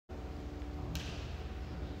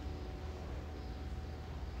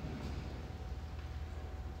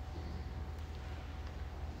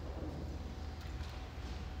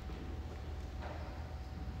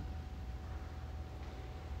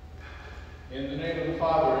In the name of the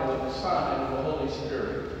Father, and of the Son, and of the Holy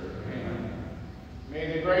Spirit. Amen.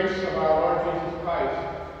 May the grace of our Lord Jesus Christ,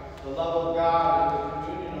 the love of God, and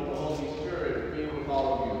the communion of the Holy Spirit be with all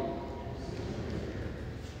of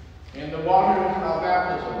you. In the waters of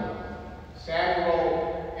baptism,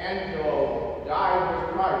 Samuel Angelo died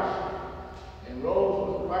with Christ and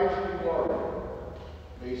rose with Christ in glory.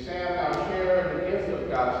 May Sam now share in the gift of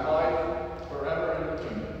God's life forever in the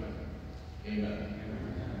kingdom. Amen.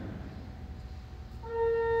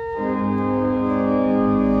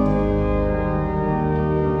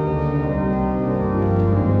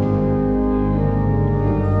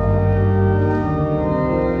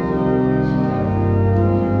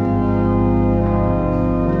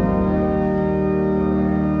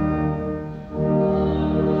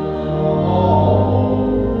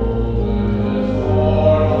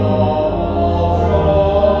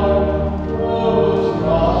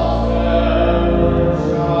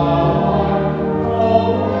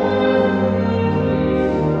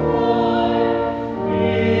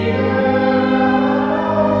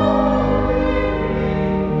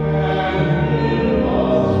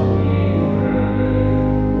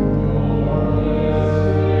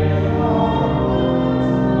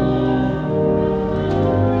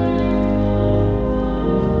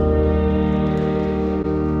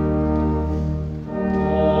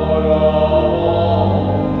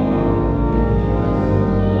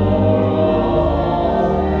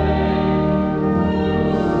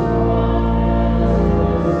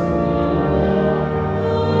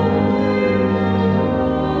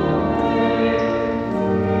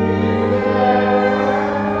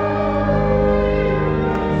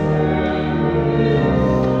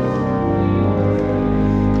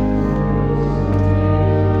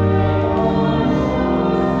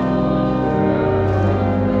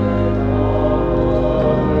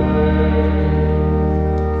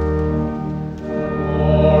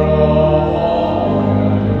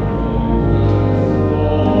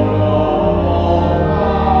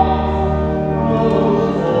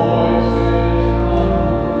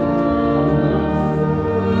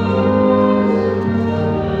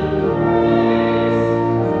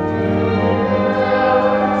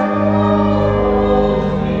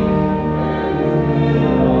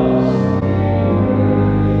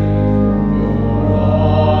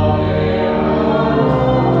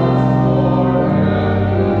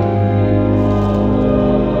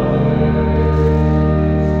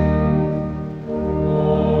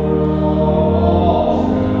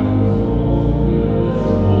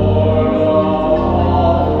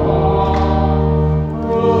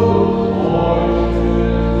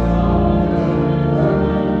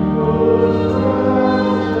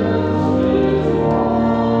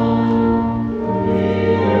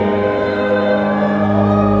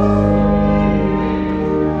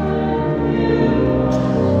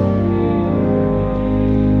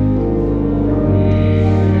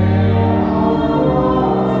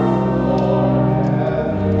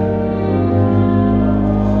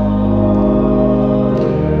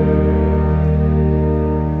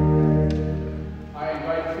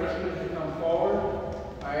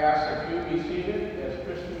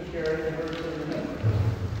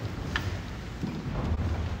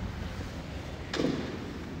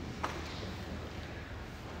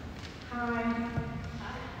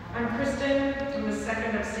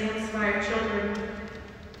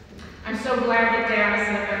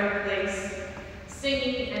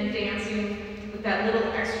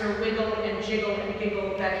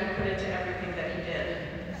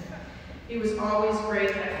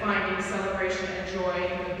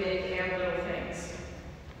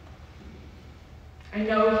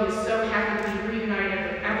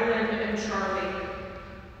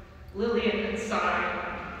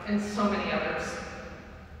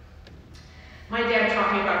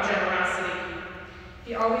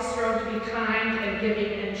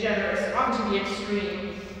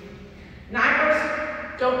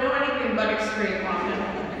 Nigros don't know anything but extreme often.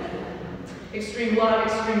 Extreme love,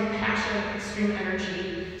 extreme passion, extreme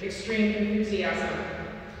energy, extreme enthusiasm.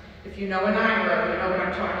 If you know a Nigro, you know what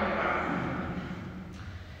I'm talking about.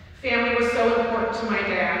 Family was so important to my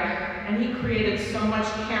dad, and he created so much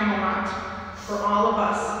Camelot for all of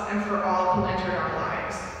us and for all who entered our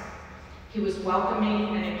lives. He was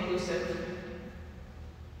welcoming and inclusive.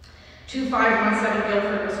 2517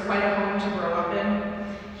 Guilford was quite a home to grow up in.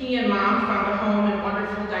 He and Mom found a home in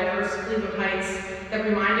wonderful, diverse Cleveland Heights that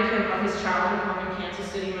reminded him of his childhood home in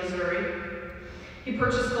Kansas City, Missouri. He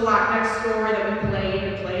purchased the lot next door that we played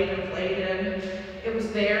and played and played in. It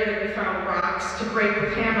was there that we found rocks to break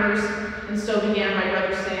with hammers, and so began my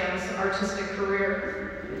brother Sam's artistic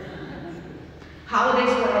career.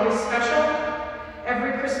 Holidays were always special,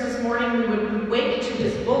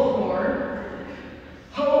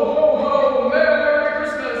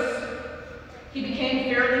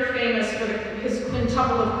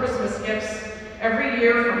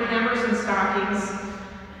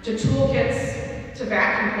 to toolkits, to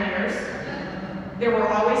vacuum cleaners. There were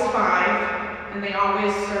always 5, and they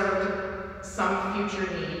always served some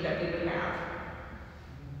future need that we would have.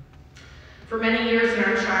 For many years in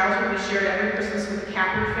our childhood, we shared every Christmas with the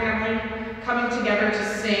Capper family, coming together to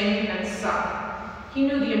sing and sup. He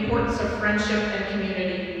knew the importance of friendship and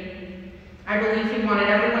community. I believe he wanted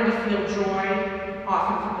everyone to feel joy,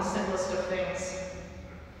 often from the simplest of things.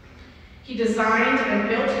 He designed and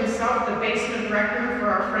built himself the basement rec room for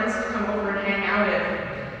our friends to come over and hang out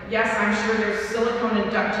in. Yes, I'm sure there's silicone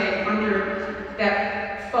and duct tape under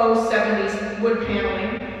that faux 70s wood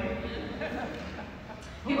paneling.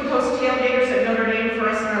 He would host tailgaters at Notre Dame for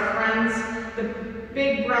us and our friends. The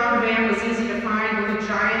big brown van was easy to find with a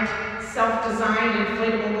giant, self-designed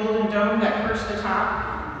inflatable golden dome that perched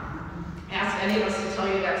atop. Ask any of us to tell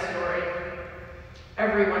you that story.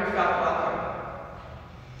 Everyone felt welcome.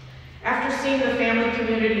 After seeing the family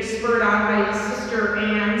community spurred on by his sister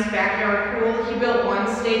Anne's backyard pool, he built one,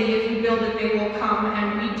 stating, "If you build it, they will come,"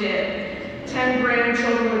 and we did. 10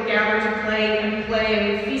 grandchildren would gather to play,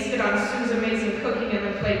 and we feasted on Sue's amazing cooking and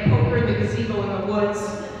then played poker in the gazebo in the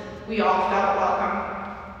woods. We all felt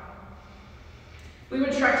welcome. We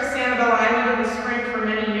would trek to Sanibel Island in the spring for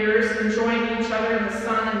many years, enjoying each other in the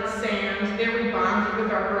sun and the sand. There we bonded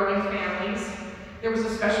with our growing families. There was a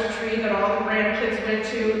special tree that all the grandkids went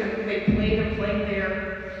to, and they played and played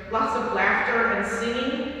there. Lots of laughter and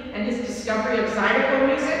singing, and his discovery of zydeco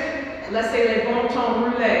music, laissez les bon temps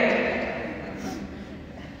rouler.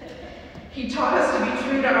 He taught us to be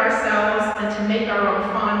true to ourselves and to make our own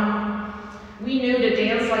fun. We knew to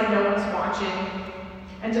dance like no one's watching,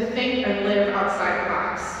 and to think and live outside the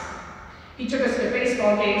box. He took us to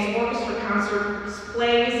baseball games, orchestra concerts,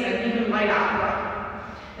 plays, and even light opera.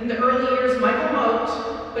 In the early years, Michael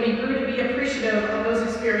moped, but he grew to be appreciative of those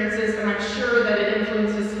experiences, and I'm sure that it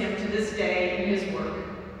influences him to this day in his work.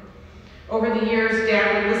 Over the years,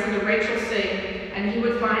 Dad would listen to Rachel sing, and he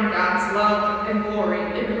would find God's love and glory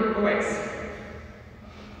in her voice.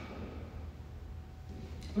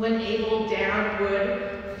 When able, Dad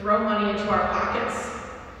would throw money into our pockets.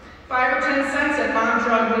 5 or 10 cents at Bon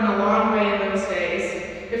Drug went a long way in those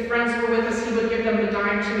days. If friends were with us, he would give them the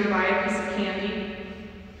dime to buy a piece of candy.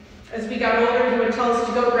 As we got older, he would tell us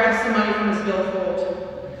to go grab some money from his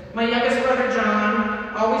billfold. My youngest brother,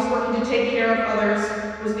 John, always working to take care of others,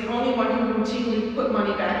 was the only one who routinely put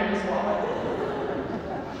money back in his wallet.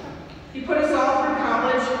 He put us all through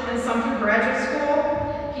college and some through graduate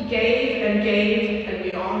school. He gave, and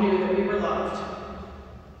we all knew that we were loved.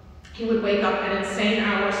 He would wake up at insane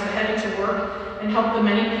hours to head into work and help the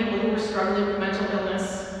many people who were struggling with mental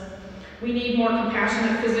illness. We need more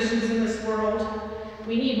compassionate physicians in this world.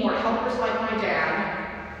 We need more helpers like my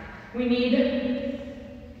dad. We need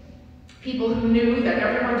people who knew that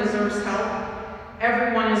everyone deserves help,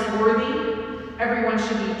 everyone is worthy, everyone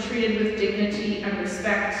should be treated with dignity and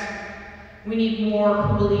respect. We need more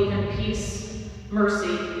who believe in peace,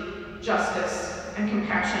 mercy, justice, and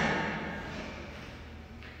compassion.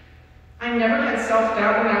 I never had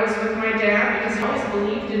self-doubt when I was with my dad because he always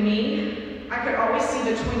believed in me. I could always see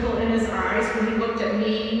the twinkle in his eyes when he looked at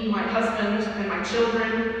me, my husband, and my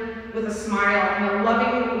children with a smile and a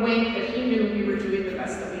loving wink that he knew we were doing the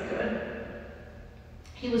best that we could.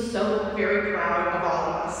 He was so very proud of all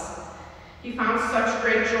of us. He found such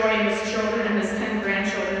great joy in his children and his 10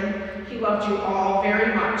 grandchildren. He loved you all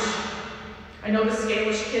very much. I know the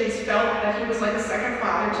Scalish kids felt that he was like a second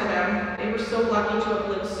father to them. They were so lucky to have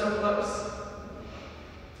lived so close.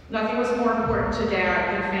 Nothing was more important to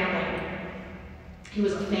Dad than family. He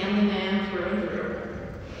was a family man through and through.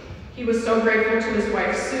 He was so grateful to his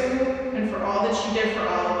wife, Sue, and for all that she did for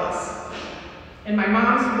all of us. In my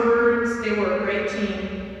mom's words, they were a great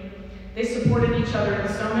team. They supported each other in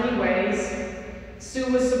so many ways. Sue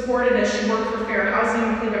was supported as she worked for fair housing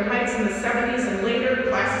in Cleveland Heights in the 70s and later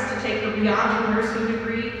classes to take her beyond her nursing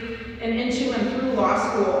degree and into and through law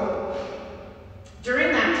school.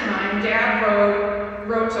 During that time, Dad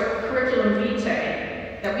wrote a curriculum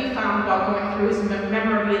vitae that we found while going through his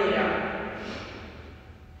memorabilia.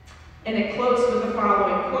 And it closed with the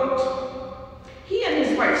following quote: "He and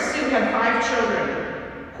his wife Sue had 5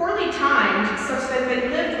 children, poorly timed such that they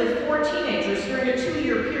lived with 4 teenagers during a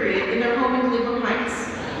 2-year period in their home in Cleveland Heights,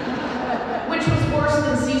 which was worse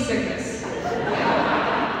than seasickness.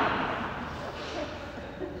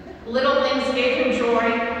 Little things gave him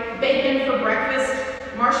joy: bacon for breakfast,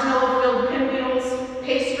 marshmallow-filled pinwheels,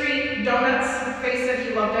 pastry, donuts, face it,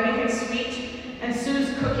 he loved anything sweet, and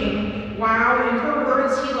Sue's cooking. Wow, in her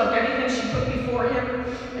words, he loved anything she put before him,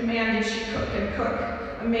 and man, did she cook and cook.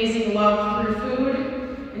 Amazing love through food.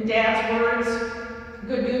 In Dad's words,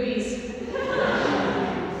 good goobies."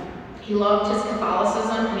 He loved his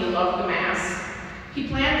Catholicism and he loved the Mass. He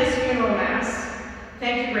planned this funeral Mass.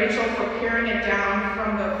 Thank you, Rachel, for paring it down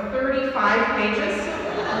from the 35 pages.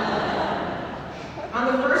 On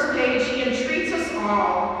the first page, he entreats us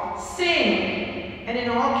all, sing, and in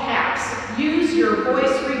all caps, use your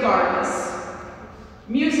voice regardless.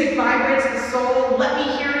 Music vibrates the soul, let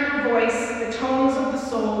me hear your voice, the tones of the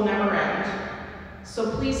soul never end.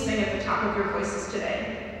 So please sing at the top of your voices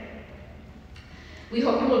today. We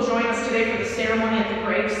hope you will join us today for the ceremony at the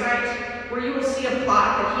gravesite, where you will see a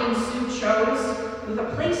plot that he and Sue chose with a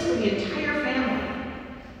place for the entire family.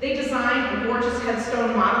 They designed a gorgeous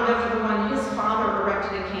headstone modeled after the one his father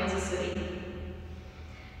erected in Kansas City.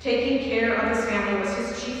 Taking care of his family was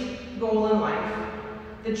his chief goal in life.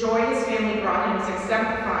 The joy his family brought him is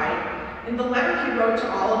exemplified in the letter he wrote to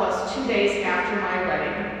all of us 2 days after my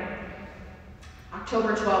wedding.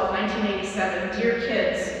 October 12, 1987, dear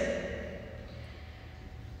kids,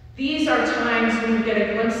 these are times when you get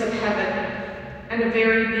a glimpse of heaven and a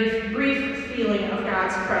very brief feeling of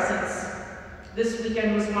God's presence. This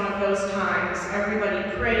weekend was one of those times, everybody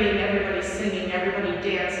praying, everybody singing, everybody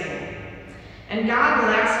dancing. And God will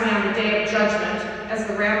ask me on the day of judgment, as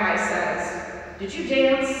the rabbi says, did you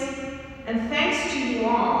dance? And thanks to you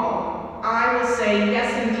all, I will say,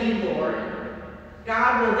 yes indeed, Lord.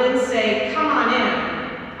 God will then say, come on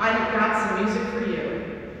in, I have got some music for you.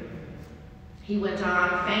 He went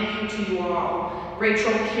on, thank you to you all.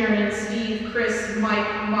 Rachel, Kieran, Steve, Chris,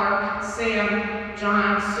 Mike, Mark, Sam,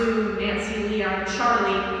 John, Sue, Nancy, Leon,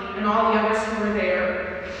 Charlie, and all the others who were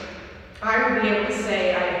there. I will be able to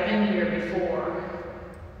say I have been here before.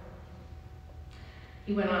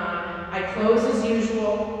 He went on, I close as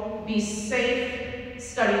usual, be safe,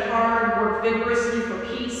 study hard, work vigorously for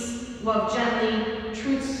peace, love gently,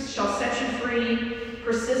 truth shall set you free,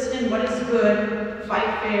 persist in what is good,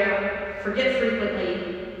 fight fair, forget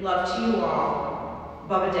frequently, love to you all.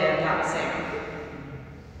 Bubba Dad, Sam.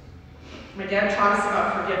 My dad taught us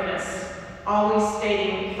about forgiveness, always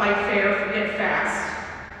stating, fight fair, forget fast.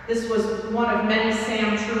 This was one of many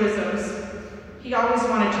Sam truisms. He always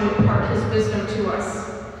wanted to impart his wisdom to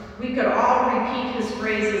us. We could all repeat his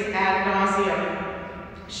phrases ad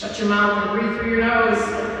nauseum. Shut your mouth and breathe through your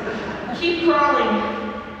nose. Keep crawling.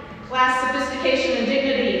 Class sophistication and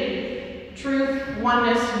dignity. Truth,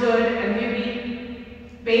 oneness, good, and beauty.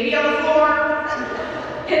 Baby on the floor.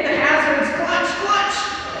 Hit the hazards, clutch,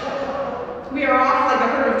 clutch. We are off like a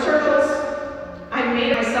herd of turtles. I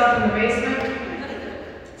made myself in the basement.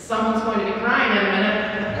 Someone's going to be crying in a minute.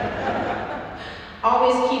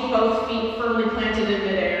 Always keep both feet firmly planted in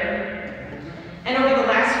midair. And over the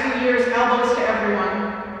last few years, elbows to everyone.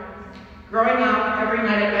 Growing up every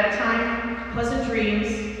night at bedtime, pleasant dreams.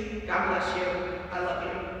 God bless you. I love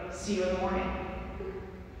you. See you in the morning.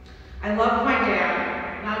 I loved my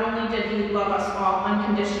dad. Not only did he love us all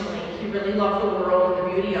unconditionally, he really loved the world and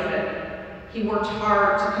the beauty of it. He worked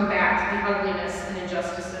hard to combat the ugliness and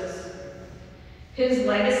injustices. His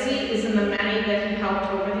legacy is in the many that he helped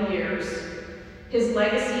over the years. His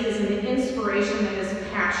legacy is in the inspiration that his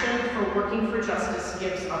passion for working for justice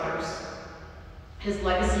gives others. His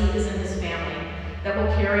legacy is in his family that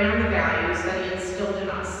will carry on the values that he instilled in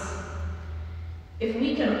us. If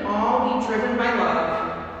we can all be driven by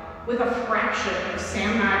love, with a fraction of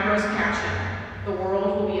Sam Nigro's passion, the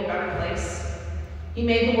world will be a better place. He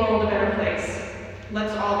made the world a better place.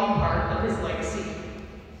 Let's all be part of his legacy.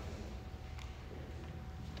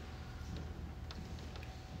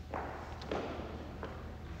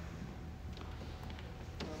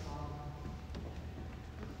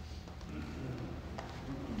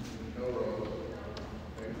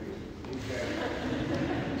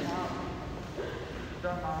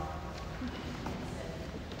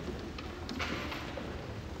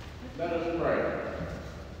 Let us pray.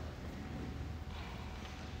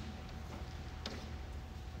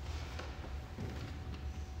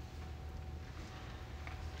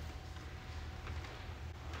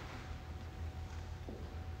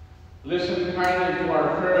 Listen kindly to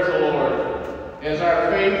our prayers, O Lord, as our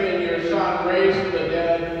faith in your Son raised from the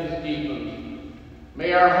dead is deepened.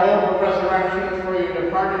 May our hope of resurrection for your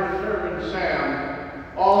departed servant Sam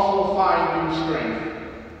also find new strength.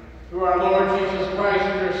 Through our Lord Jesus Christ,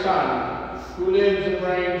 your Son, who lives and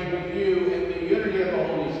reigns with you in the unity of the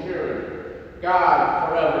Holy Spirit, God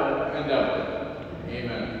forever and ever.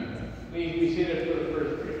 Amen. Please be seated for the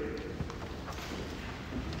first reading.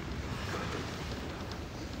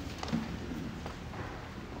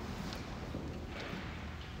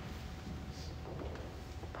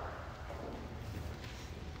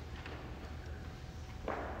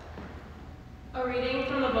 A reading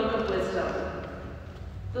from the Book of Wisdom.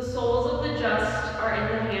 The souls of the just are in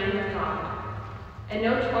the hand of God. and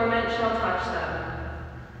no torment shall touch them.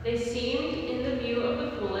 They seemed, in the view of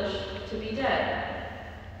the foolish, to be dead,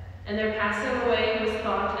 and their passing away was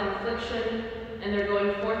thought an affliction, and their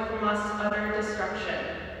going forth from us utter destruction.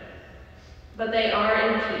 But they are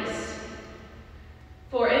in peace.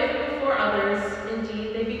 For if before others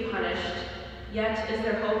indeed they be punished, yet is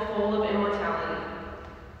their hope full of immortality.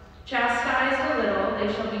 Chastised a little,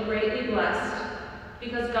 they shall be greatly blessed,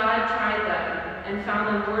 because God tried them, and found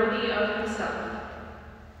them worthy of himself.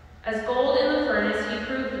 As gold in the furnace he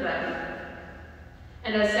proved them,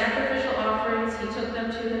 and as sacrificial offerings he took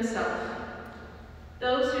them to himself.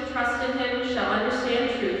 Those who trust in him shall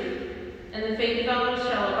understand truth, and the faithful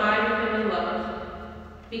shall abide with him in love,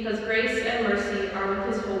 because grace and mercy are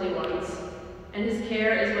with his holy ones, and his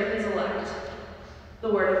care is with his elect.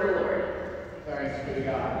 The word of the Lord. Thanks be to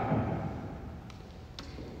God.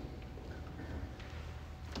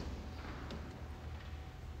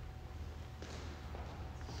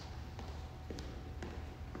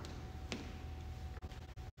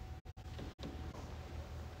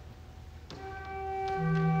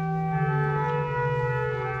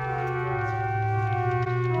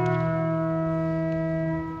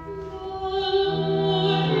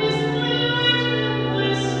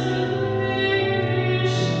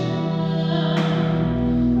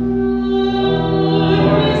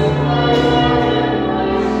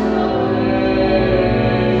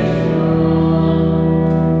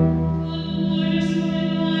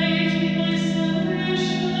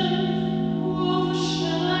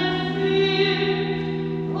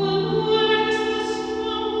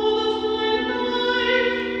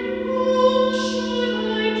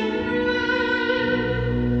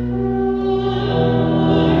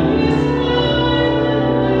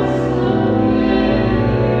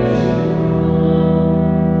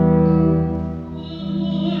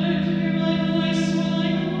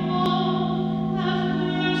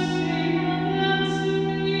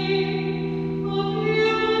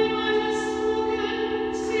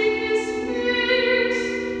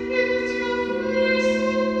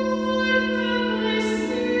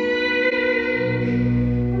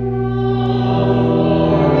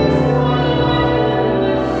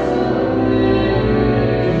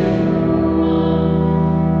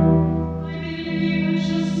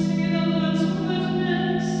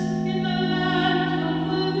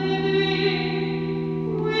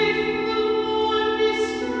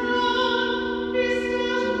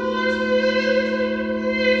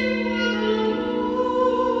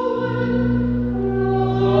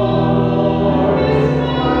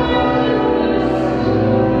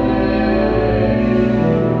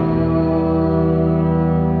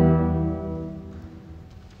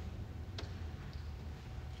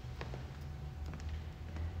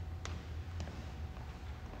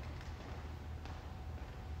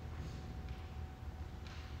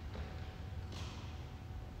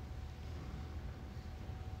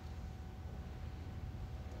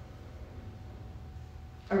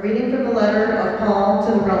 A reading from the letter of Paul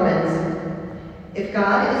to the Romans. If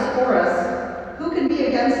God is for us, who can be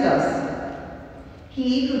against us?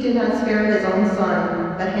 He who did not spare his own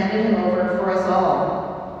son, but handed him over for us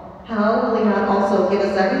all, how will he not also give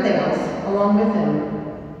us everything else along with him?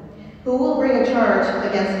 Who will bring a charge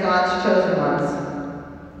against God's chosen ones?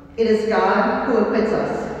 It is God who acquits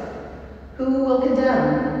us. Who will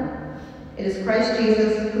condemn? It is Christ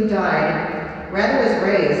Jesus who died, rather was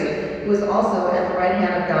raised, who is also at the right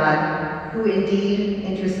hand of God, who indeed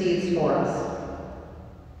intercedes for us.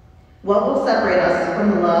 What will separate us from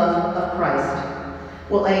the love of Christ?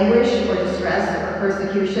 Will anguish or distress or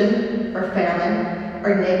persecution or famine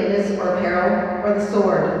or nakedness or peril or the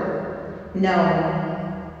sword? No.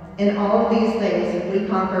 In all of these things we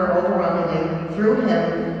conquer overwhelmingly through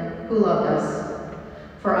him who loved us.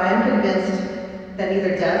 For I am convinced that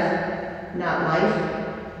neither death, not life,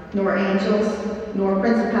 nor angels, nor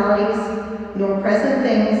principalities, nor present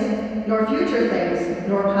things, nor future things,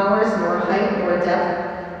 nor powers, nor height, nor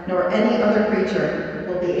depth, nor any other creature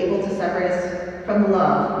will be able to separate us from the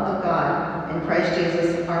love of God in Christ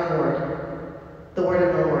Jesus our Lord. The word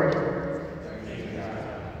of the Lord.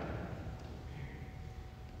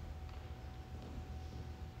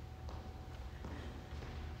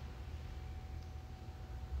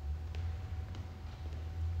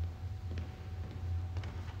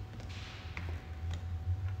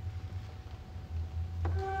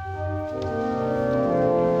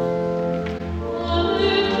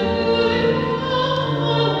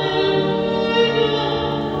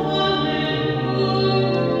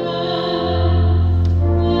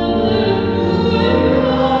 Amen.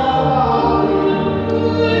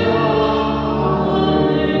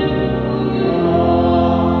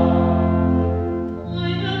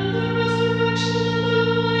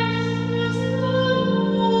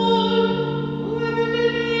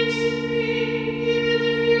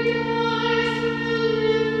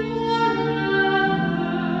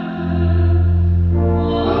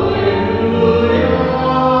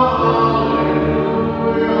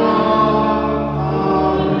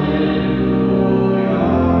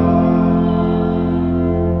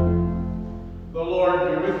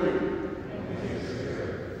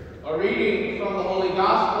 A reading from the Holy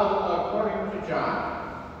Gospel according to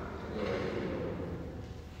John.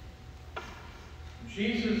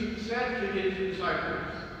 Jesus said to his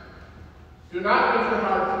disciples, "Do not let your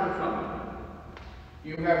hearts be troubled.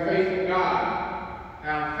 You have faith in God,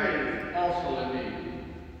 have faith also in me.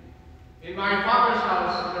 In my Father's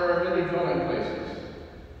house there are many dwelling places.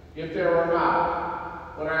 If there were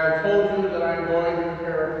not, but I have told you that I am going to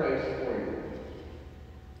prepare a place for you.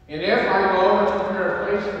 And if I go and prepare a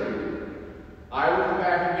place for you, I will come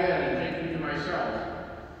back again and take you to myself,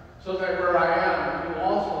 so that where I am, you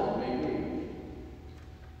also may be.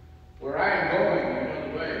 Where I am going, you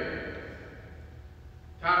know the way."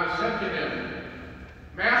 Thomas said to him,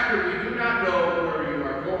 "Master, we do not know where you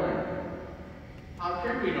are going. How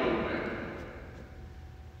can we know the way?"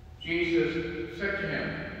 Jesus said to him,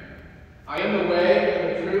 "I am the way,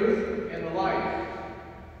 and the truth, and the life.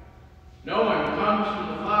 No one comes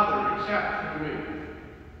to the Father except through me."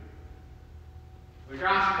 The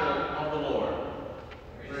Gospel of the Lord.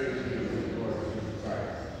 Praise to you, Lord Jesus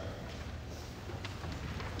Christ.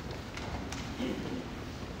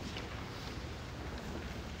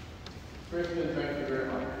 Kristen, thank you very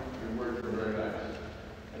much. Your words were very nice.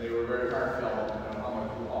 And they were very heartfelt, and how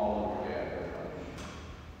much you all love your dad very much.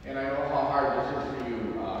 And I know how hard this is for you,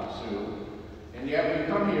 Sue. And yet we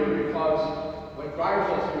come here because what drives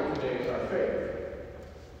us here today is our faith.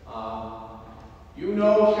 You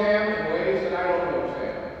know Sam in ways that I don't know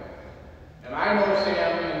Sam. And I know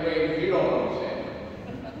Sam in ways you don't know Sam.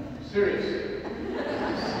 Seriously.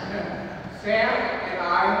 Sam and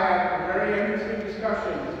I had very interesting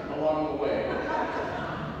discussions along the way.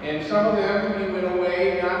 And some of them he went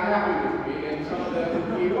away not happy with me, and some of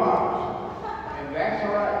them he was. And that's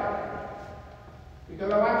all right.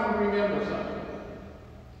 Because I want you to remember something.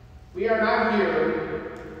 We are not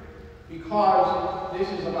here because this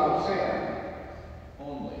is about Sam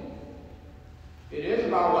only. It is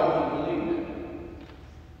about what he believed in.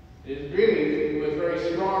 It is really, he was very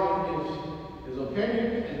strong in his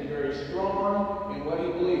opinion and very strong in what he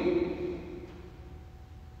believed.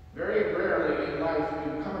 Very rarely in life do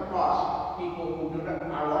you come across people who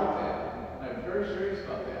are like that. And I'm very serious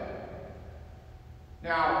about that.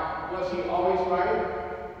 Now, was he always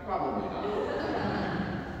right? Probably not.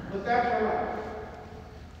 But that's all right.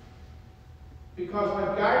 Because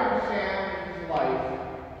what guided Sam in his life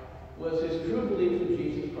was his true belief in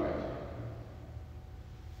Jesus Christ.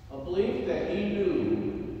 A belief that he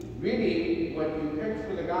knew really what you picked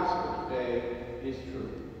for the gospel today is true.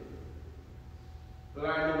 That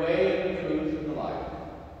I'm the way, the truth, and the life.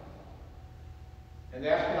 And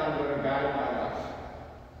that's what I'm going to guide my life.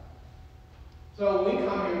 So we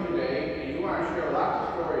come here today, and you want to share lots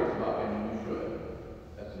of stories about him, and you should.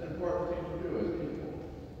 That's an important thing to do as people.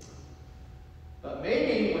 But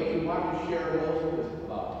maybe what you want to share most with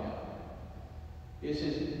about him is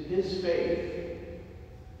his faith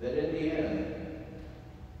that in the end,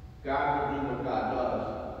 God will do what God does,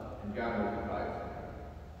 and God will provide for him.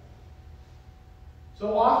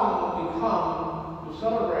 So often when we come to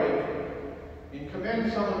celebrate and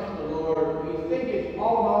commend someone to the Lord, we think it's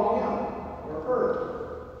all about him or her.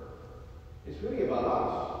 It's really about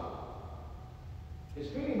us.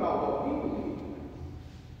 It's really about what we believe.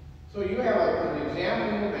 So you have an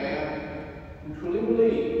example of a man who truly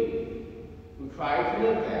believed, who tried to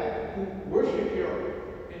live that, who worshiped you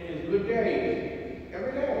in his good days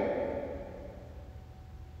every day.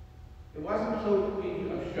 It wasn't so to be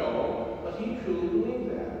a show, but he truly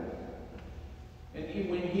believed that. And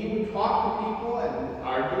when he would talk to people and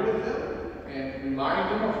argue with them and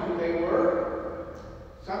remind them of who they were,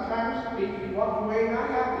 sometimes he walked away not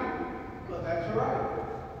happy, but that's all right.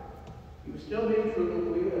 He was still being true to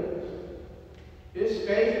who he is. His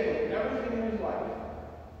faith was everything in his life.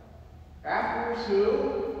 After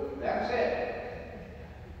Sue, that's it.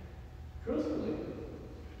 Truthfully.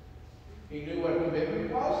 He knew what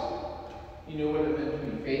commitment was. He knew what it meant to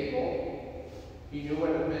be faithful. He knew what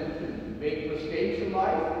it meant to make mistakes in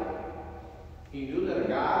life. He knew that a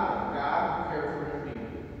God who cared for him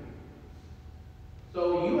deeply. So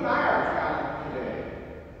you and I are challenged today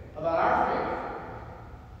about our faith.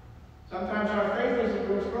 Sometimes our faith isn't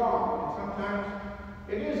real strong, and sometimes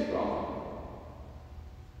it is strong.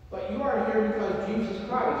 But you are here because Jesus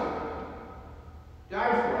Christ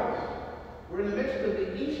died for us. We're in the midst of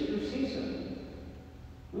the Easter season.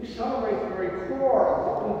 We celebrate the very core of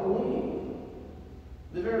what we believe,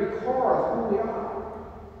 the very core of who we are.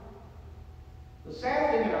 The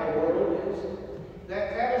sad thing in our world is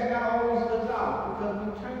that that is not always lived out, because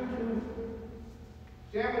we tend to,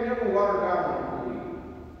 Sam would never water down what we believe,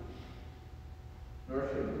 nor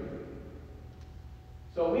should we.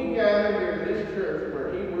 So we gather here in this church where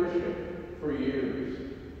he worshiped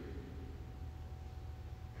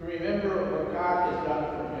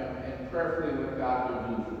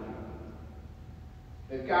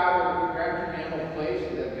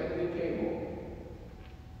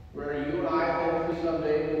where you and I hopefully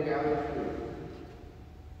someday will gather through,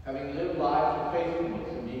 having lived lives of faithfulness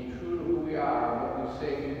and being true to who we are and what we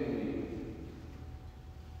say we believe.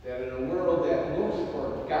 That in a world that looks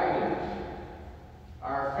for guidance,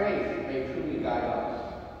 our faith may truly guide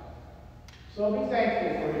us. So be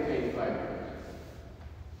thankful for his 85 years.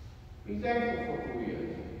 Be thankful for who he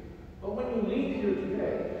is. But when you leave here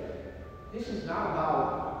today, this is not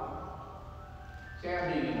about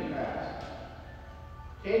Sam leaving the past.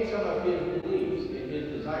 Take some of his beliefs and his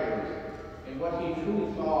desires and what he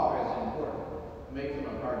truly saw as important and make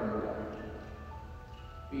them a part of your life.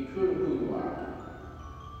 Be true to who you are.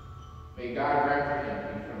 May God grant to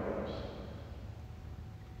him eternal rest.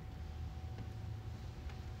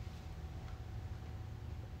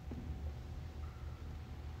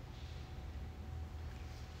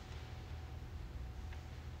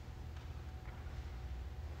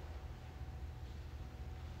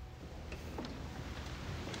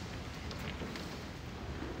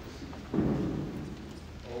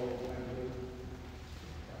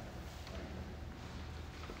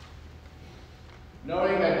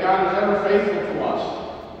 Knowing that God is ever faithful to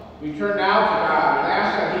us, we turn now to God and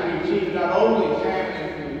ask that he receive not only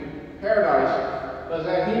Sam into paradise, but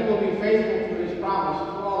that he will be faithful to his promise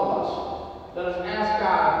to all of us. Let us ask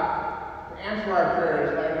God to answer our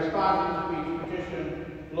prayers by responding to each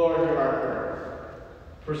petition. Lord, hear our prayer.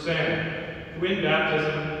 For Sam, who in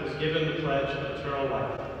baptism was given the pledge of eternal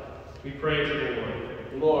life, we pray to the Lord.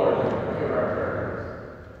 Lord, hear our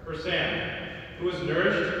prayer. For Sam, who was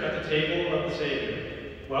nourished at the table of the Savior,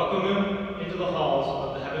 welcome him into the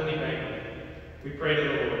halls of the heavenly banquet. We pray to the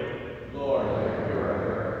Lord. Lord, hear our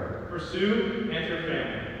prayer. For Sue and her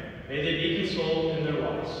family, may they be consoled in their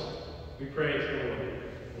loss. We pray to the Lord.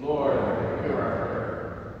 Lord, hear our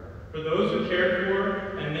prayer. For those who cared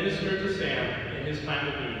for and ministered to Sam in his time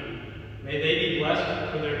of need, may they be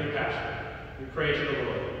blessed for their compassion. We pray to the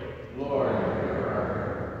Lord. Lord, hear our prayer.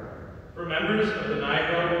 For members of the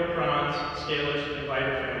Nigro, Franz, Scalish, and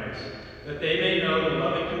Viter families, that they may know the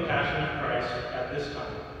loving compassion of Christ at this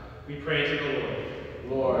time, we pray to the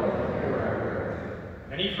Lord. Lord, hear our prayer.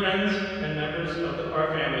 Many friends and members of our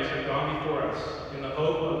families have gone before us in the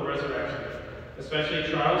hope of the resurrection,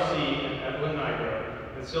 especially Charles C. and Evelyn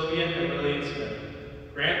Nigro, and Sylvia and Lillian Smith.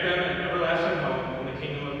 Grant them an everlasting home in the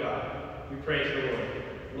kingdom of God. We pray to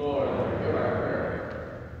the Lord. Lord, hear our prayer.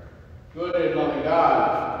 Good and loving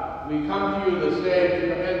God, we come to you this day to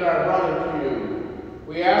commend our brother to you.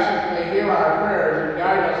 We ask that you may hear our prayers and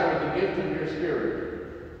guide us with the gift of your Spirit.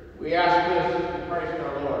 We ask this in Christ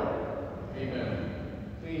our Lord. Amen.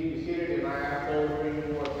 Please be seated, and I ask those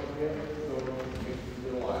bringing forth the gift to go to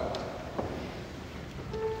the little aisle.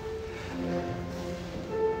 Amen.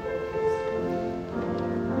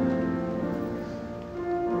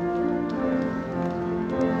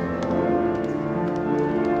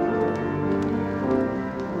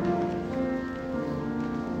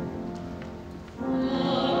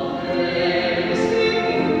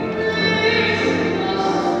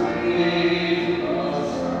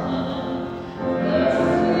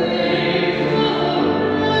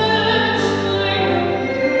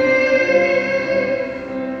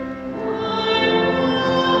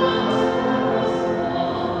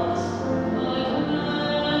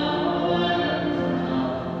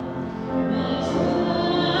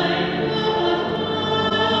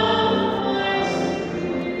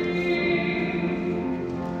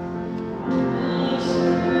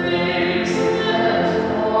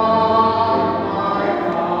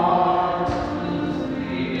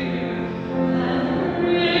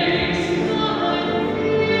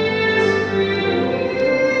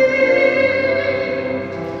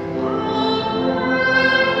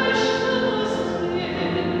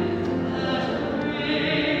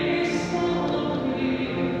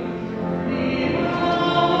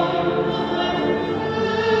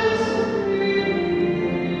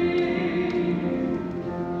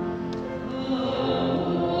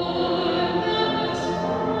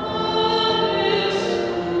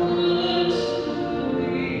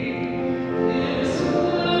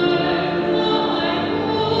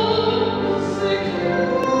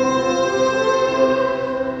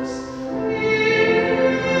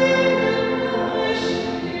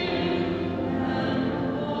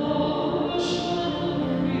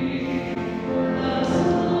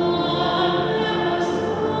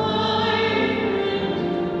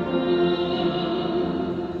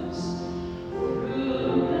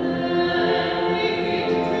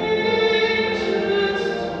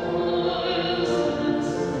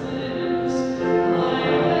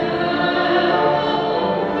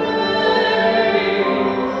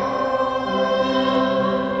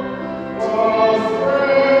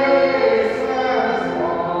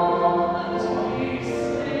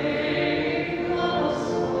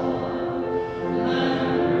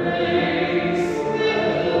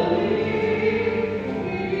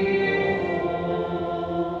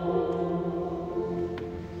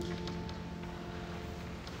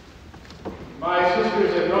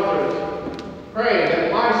 sisters and brothers, pray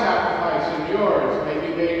that my sacrifice and yours may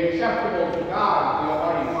be made acceptable to God, the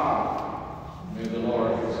Almighty Father. May the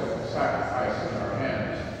Lord accept the sacrifice in our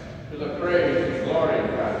hands, to the praise and glory of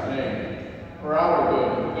God's name, for our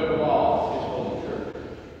good and the good of all his holy church.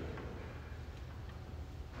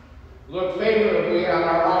 Look favorably on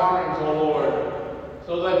our offerings, O Lord,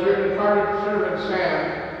 so that your departed servant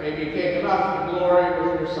Sam may be taken up in glory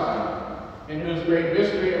with your Son, in whose great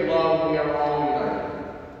mystery of love we are all united.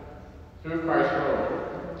 Through Christ our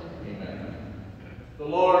Lord. Amen. The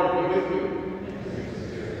Lord be with you.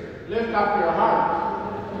 Lift up your hearts.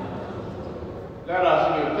 Let us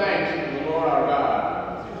give thanks to the Lord our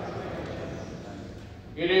God.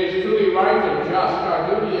 It is truly right and just,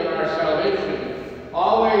 our duty and our salvation,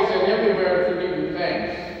 always and everywhere to give you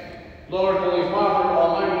thanks, Lord, Holy Father,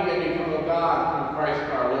 Almighty and eternal God, through Christ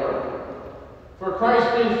our Lord. For Christ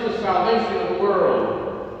is the salvation of the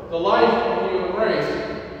world, the life of the human race,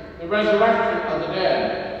 the resurrection of the dead.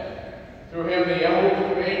 Through him the host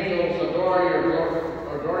of angels adore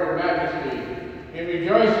your majesty. He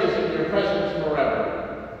rejoices in your presence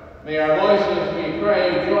forever. May our voices, we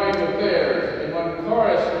pray, join with theirs in one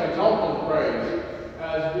chorus of exultant praise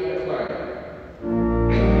as we acclaim.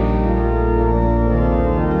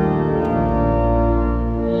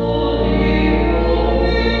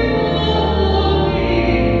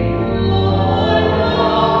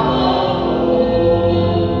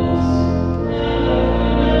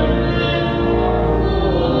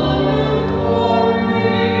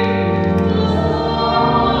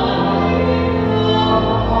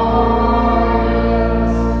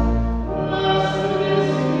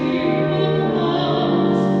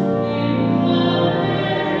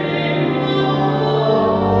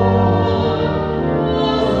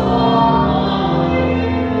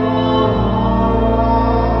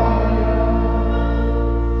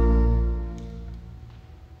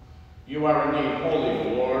 You are indeed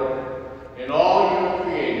holy, Lord, and all you have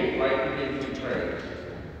created rightly gives you praise.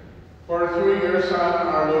 For through your Son,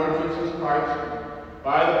 our Lord Jesus Christ,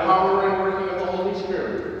 by the power and working of the Holy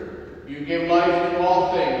Spirit, you give life to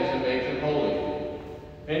all things and make them holy.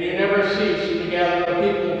 And you never cease to gather the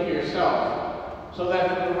people to yourself, so that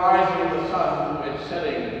from the rising of the sun to its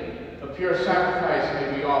setting, a pure sacrifice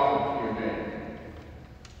may be offered to your name.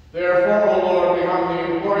 Therefore, O Lord, we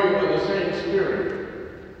humbly implore you with the same Spirit,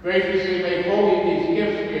 graciously make holy these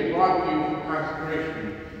gifts we have brought to you for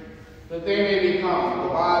consecration, that they may become the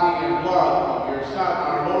body and blood of your Son,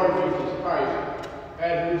 our Lord Jesus Christ,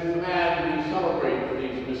 at whose command we celebrate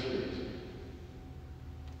these mysteries.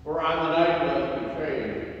 For on the night when he was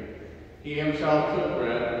betrayed, he himself took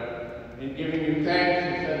bread, and giving you thanks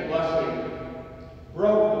and said a blessing,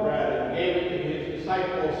 broke the bread and gave it to his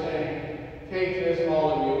disciples, saying, "Take this,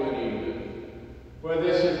 all of you, and eat it. For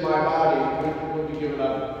this is my body, which will be given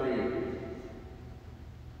up for you."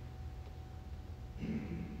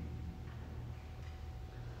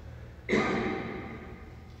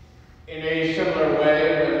 In a similar way,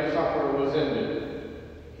 when supper was ended,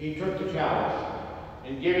 he took the chalice,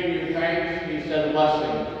 and giving you thanks, he said a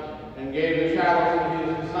blessing, and gave the chalice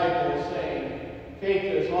to his disciples, saying, "Take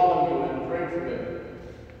this, all of you, and drink from it.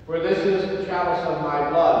 For this is the chalice of my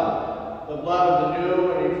blood, the blood of the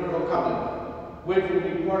new and eternal covenant, which will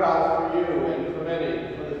be poured out for you and for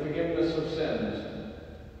many for the forgiveness of sins.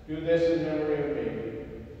 Do this in memory of me."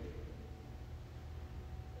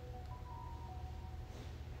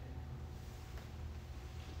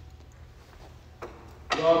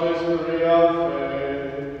 The mystery of faith.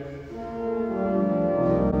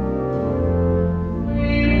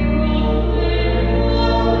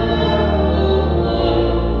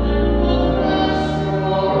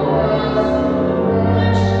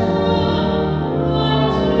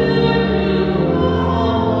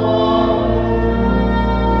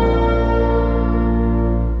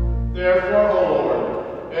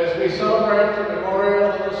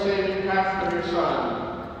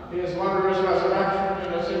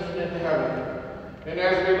 And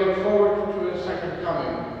as we look forward to his second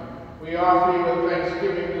coming, we offer you with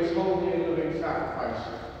thanksgiving this holy and living sacrifice.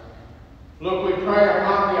 Look, we pray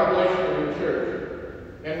upon the oblation of your church,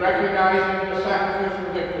 and recognizing the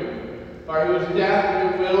sacrificial victim, by whose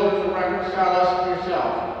death you will to reconcile us to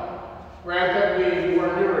yourself. Grant that we, who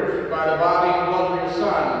are nourished by the body and blood of your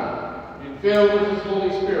Son, and filled with his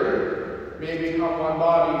Holy Spirit, may become one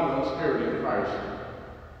body, one spirit in Christ.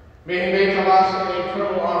 May he make of us an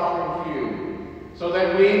eternal offering to you, so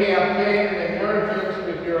that we may obtain an inheritance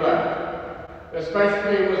with your elect,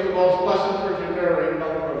 especially with the most blessed Virgin Mary,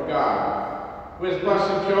 Mother of God, with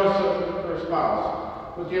blessed Joseph, her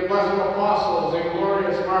spouse, with your blessed apostles and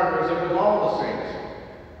glorious martyrs, and with all the saints,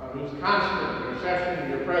 on whose constant intercession in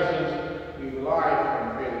your presence we rely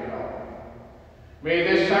for unfailing help. May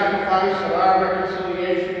this sacrifice of our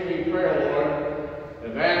reconciliation, we pray, Lord,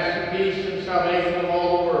 advance the peace and salvation of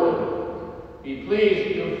all the world. Be pleased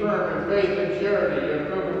to confirm in faith and charity your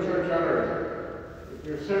pilgrim church on earth, with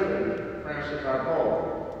your servant, Francis our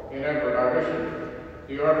Pope, and Edward our Bishop,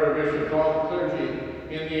 the order of bishops, all the clergy,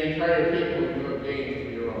 and the entire people you have gained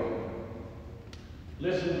for your own.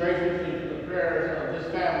 Listen graciously to the prayers of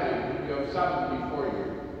this family whom you have summoned before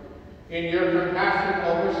you. In your compassion, O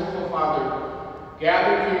merciful Father,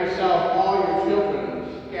 gather to yourself all your children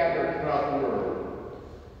scattered throughout the world.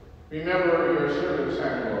 Remember your servant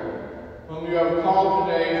Samuel, whom you have called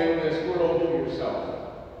today from this world to yourself.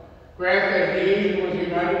 Grant that he who was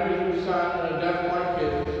united with your Son in a death like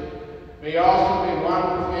his may also be one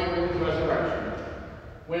with him in his resurrection,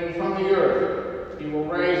 when from the earth he will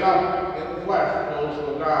raise up in the flesh those who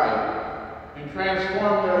will die, and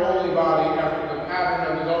transform their lowly body after the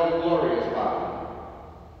pattern of his own glorious body.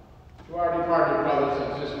 To our departed brothers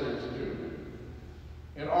and sisters too,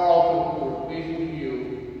 and all who are pleasing to you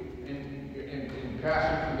in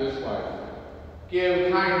passing through this life,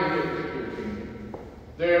 give kind gifts to your kingdom.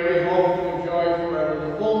 There we hope to enjoy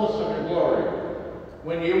forever the fullness of your glory,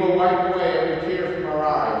 when you will wipe away every tear from our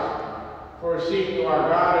eyes. For seeing you are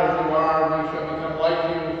God as you are, we shall become like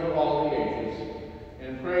you for all the ages,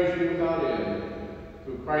 and praise you without end.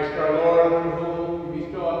 Through Christ our Lord, through whom you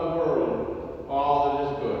bestow on the world all that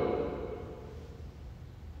is good.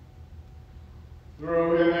 Through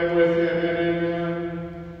him and with him and in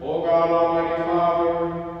him, O God, Almighty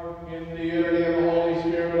Father, in the unity of the Holy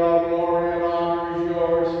Spirit, all glory and honor is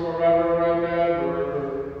yours forever and ever.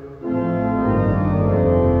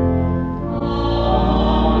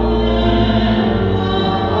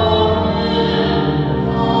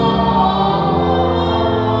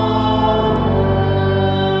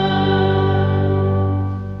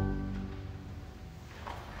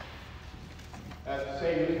 At the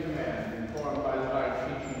Savior's command, informed by the divine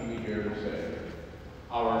teaching, we dare to say,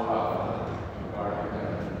 Our Father, who art in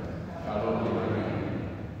heaven, hallowed be thy name.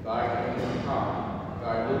 Thy kingdom come,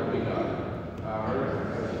 thy will be done, on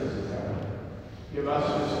earth as it is in heaven. Give us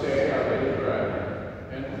this day our daily bread,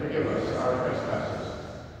 and forgive us our trespasses,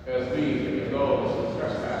 as we forgive those who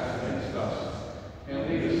trespass against us. And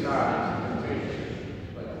lead us not into temptation,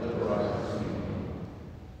 but deliver us from evil.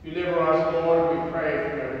 Deliver us, Lord, we pray,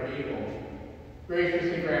 from every evil.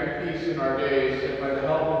 Graciously grant peace in our days, that by the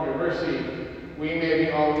help of your mercy we may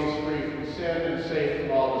be always free from sin and safe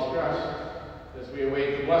from all distress, as we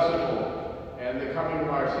await the blessed hope and the coming of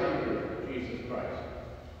our Savior, Jesus Christ.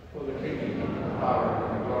 For the kingdom, and the power,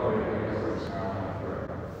 and the glory, and the ever, now and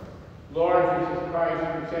forever. Lord Jesus Christ,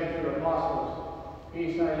 who sent your apostles,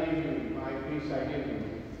 peace I leave you, my peace I give you.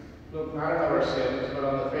 Look not on our sins, but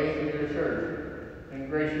on the faith of your church, and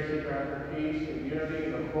graciously grant her peace and unity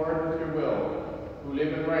in accord with your will, who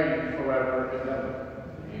live and reign forever and ever.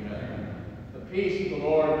 Amen. The peace of the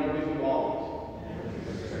Lord be with you always.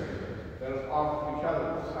 Let us offer to each other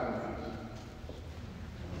the sign of peace.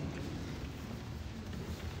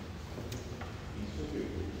 Peace with you.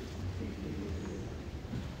 Peace with you.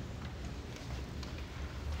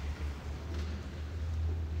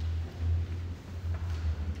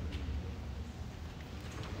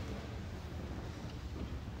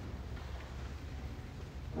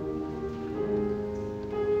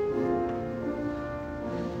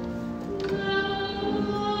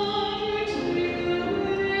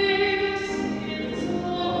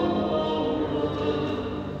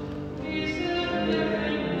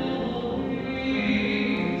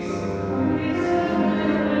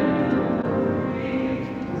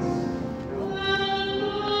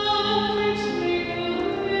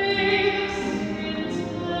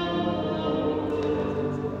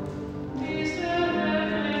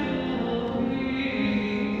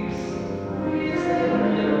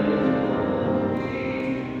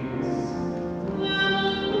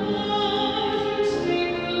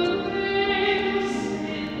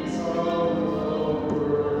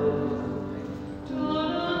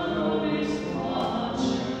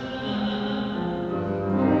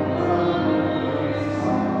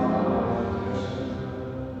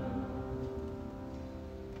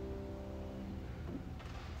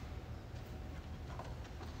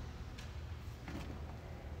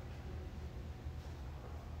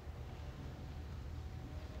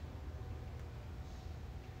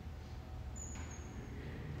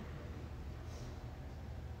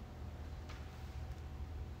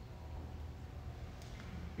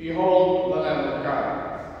 Behold the Lamb of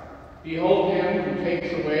God. Behold him who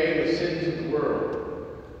takes away the sins of the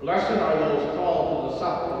world. Blessed are those called to the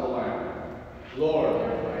supper of the Lamb. Lord,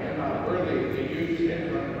 I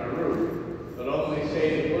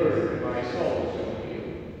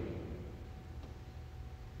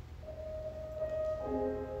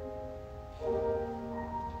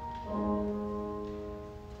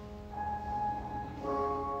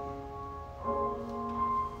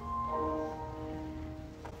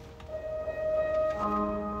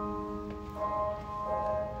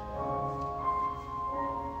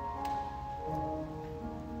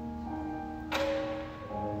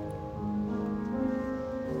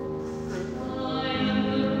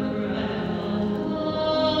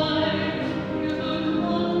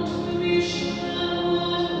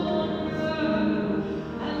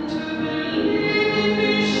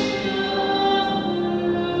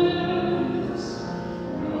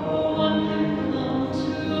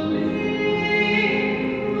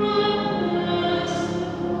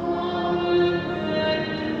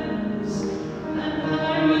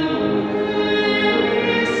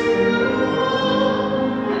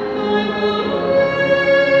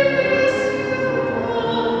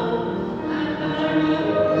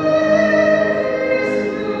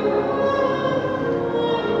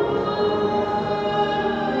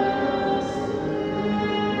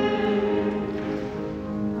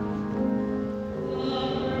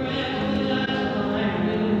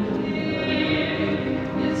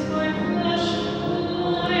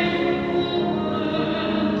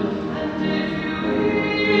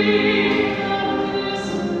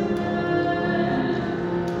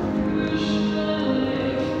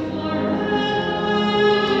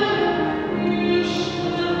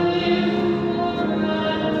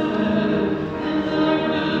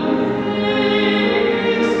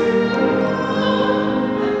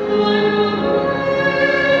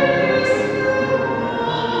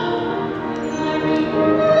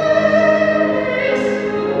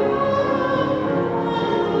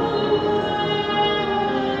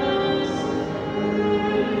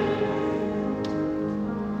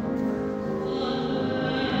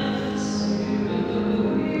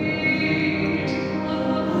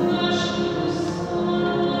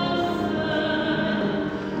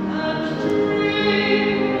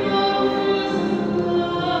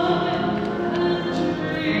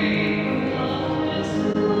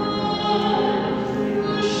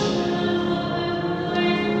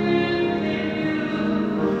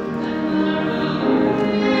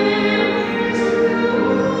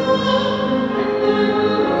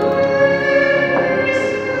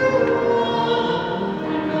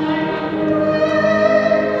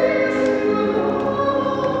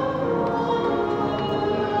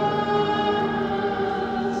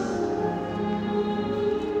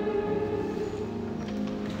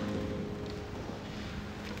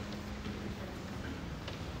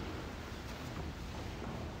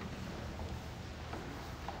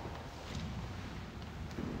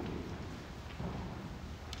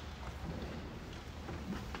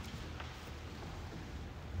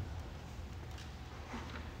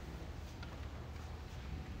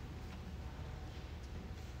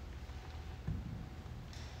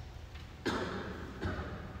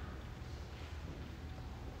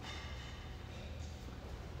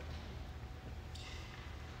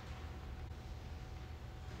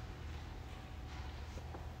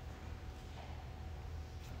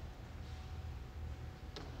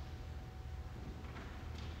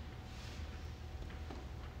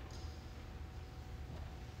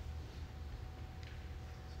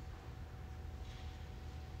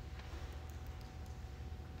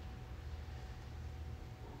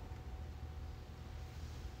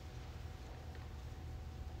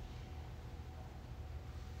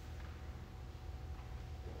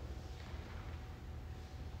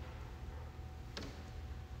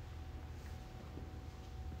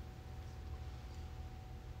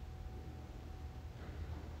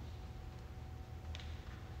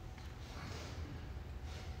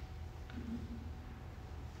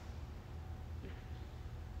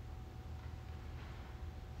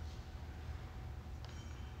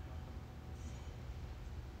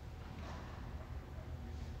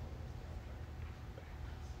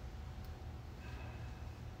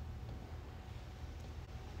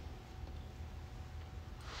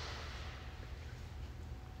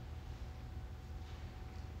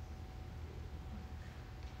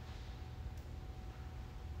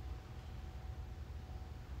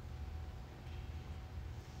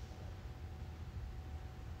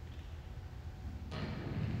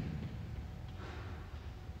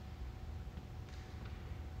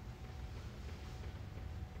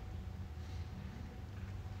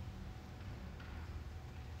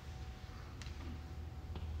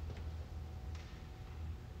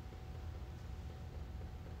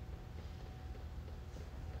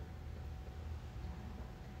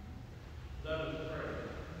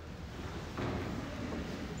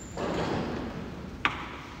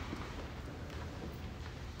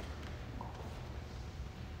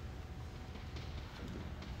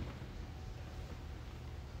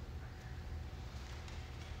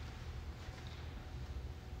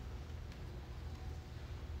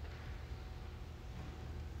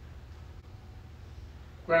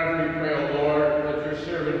Grant, we pray, O Lord, that your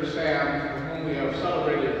servant Sam, for whom we have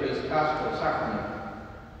celebrated this Paschal sacrament,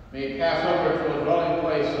 may pass over to a dwelling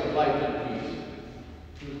place of light and peace.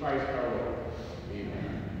 Through Christ our Lord.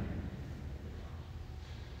 Amen.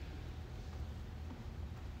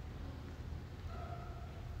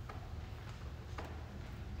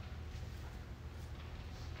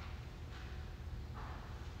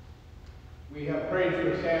 We have prayed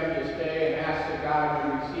for Sam this day and asked that God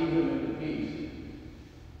may receive him into peace.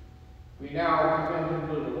 We now commend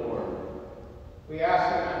him to the Lord. We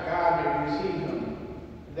ask that God may receive him,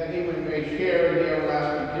 and that he may share in the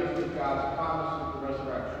everlasting gift of God's promise of the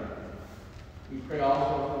resurrection. We pray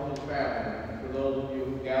also for his family and for those of you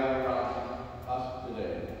who gather around us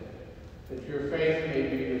today, that your faith may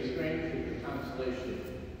be your strength and your consolation.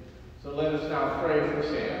 So let us now pray for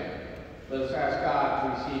Sam. Let us ask God to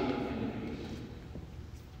receive him into peace.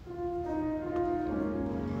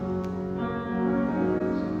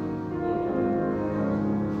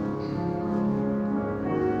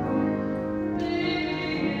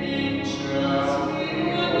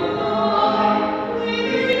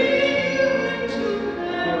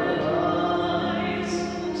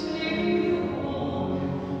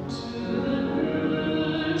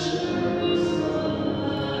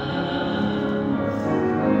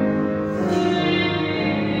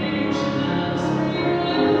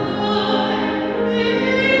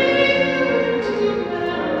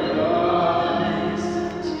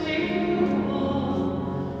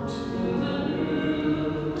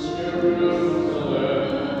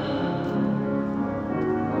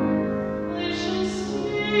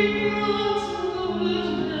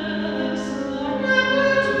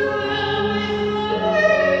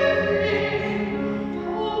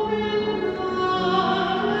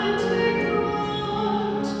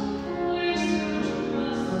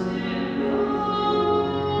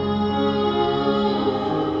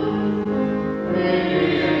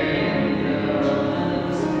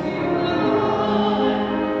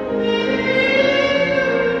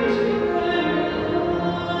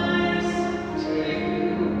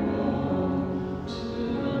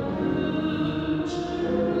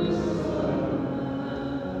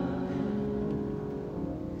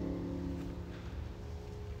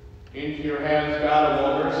 Into your hands, God of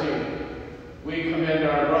all mercy, we commend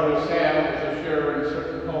our brother Sam as a sure and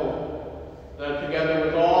certain hope, that together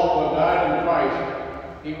with all who have died in Christ,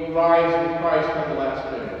 he will rise with Christ on the last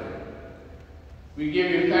day. We give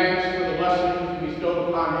you thanks for the blessings bestowed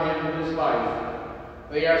upon him in his life.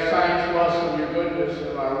 They are signs to us of your goodness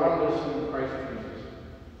and our oneness in Christ Jesus.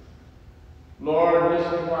 Lord,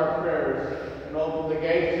 listen to our prayers and open the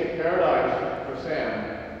gates of paradise for Sam.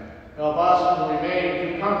 Help us to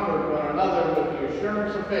remain to comfort one another with the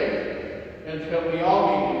assurance of faith until we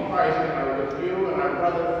all meet in Christ and are with you and our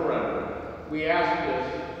brother forever. We ask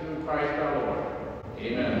this through Christ our Lord.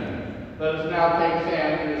 Amen. Let us now take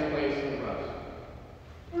Sam to his